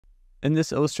In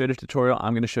this Illustrator tutorial,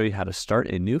 I'm going to show you how to start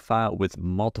a new file with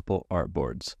multiple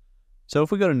artboards. So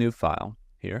if we go to New File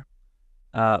here,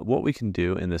 what we can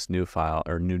do in this new file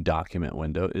or new document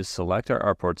window is select our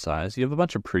artboard size. You have a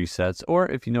bunch of presets, or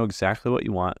if you know exactly what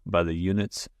you want by the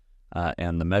units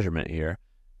and the measurement here,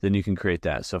 then you can create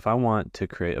that. So if I want to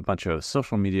create a bunch of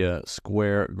social media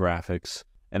square graphics,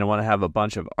 and I want to have a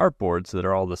bunch of artboards that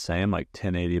are all the same, like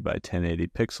 1080 by 1080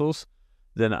 pixels,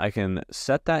 then I can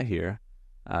set that here.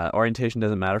 Orientation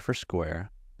doesn't matter for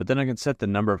square, but then I can set the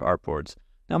number of artboards.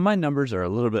 Now my numbers are a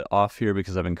little bit off here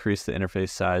because I've increased the interface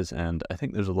size, and I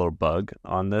think there's a little bug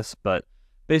on this, but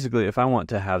basically if I want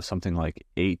to have something like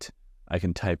 8, I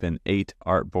can type in 8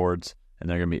 artboards, and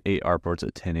they're going to be 8 artboards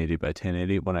at 1080 by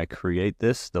 1080. When I create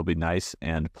this, they'll be nice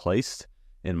and placed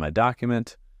in my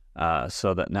document,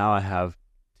 so that now I have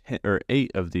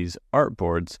 8 of these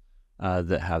artboards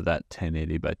that have that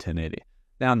 1080 by 1080.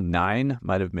 Now 9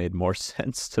 might have made more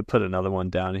sense to put another one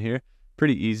down here.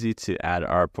 Pretty easy to add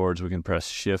artboards. We can press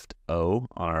Shift-O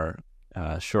on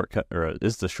our shortcut, or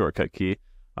this is the shortcut key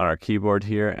on our keyboard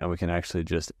here, and we can actually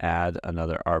just add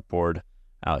another artboard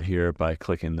out here by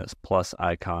clicking this plus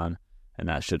icon, and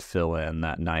that should fill in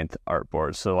that 9th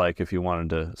artboard. So like if you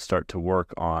wanted to start to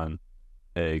work on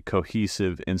a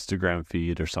cohesive Instagram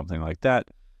feed or something like that,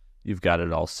 you've got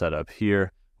it all set up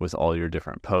here with all your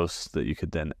different posts that you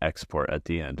could then export at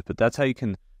the end. But that's how you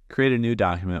can create a new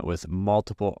document with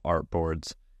multiple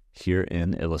artboards here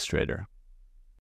in Illustrator.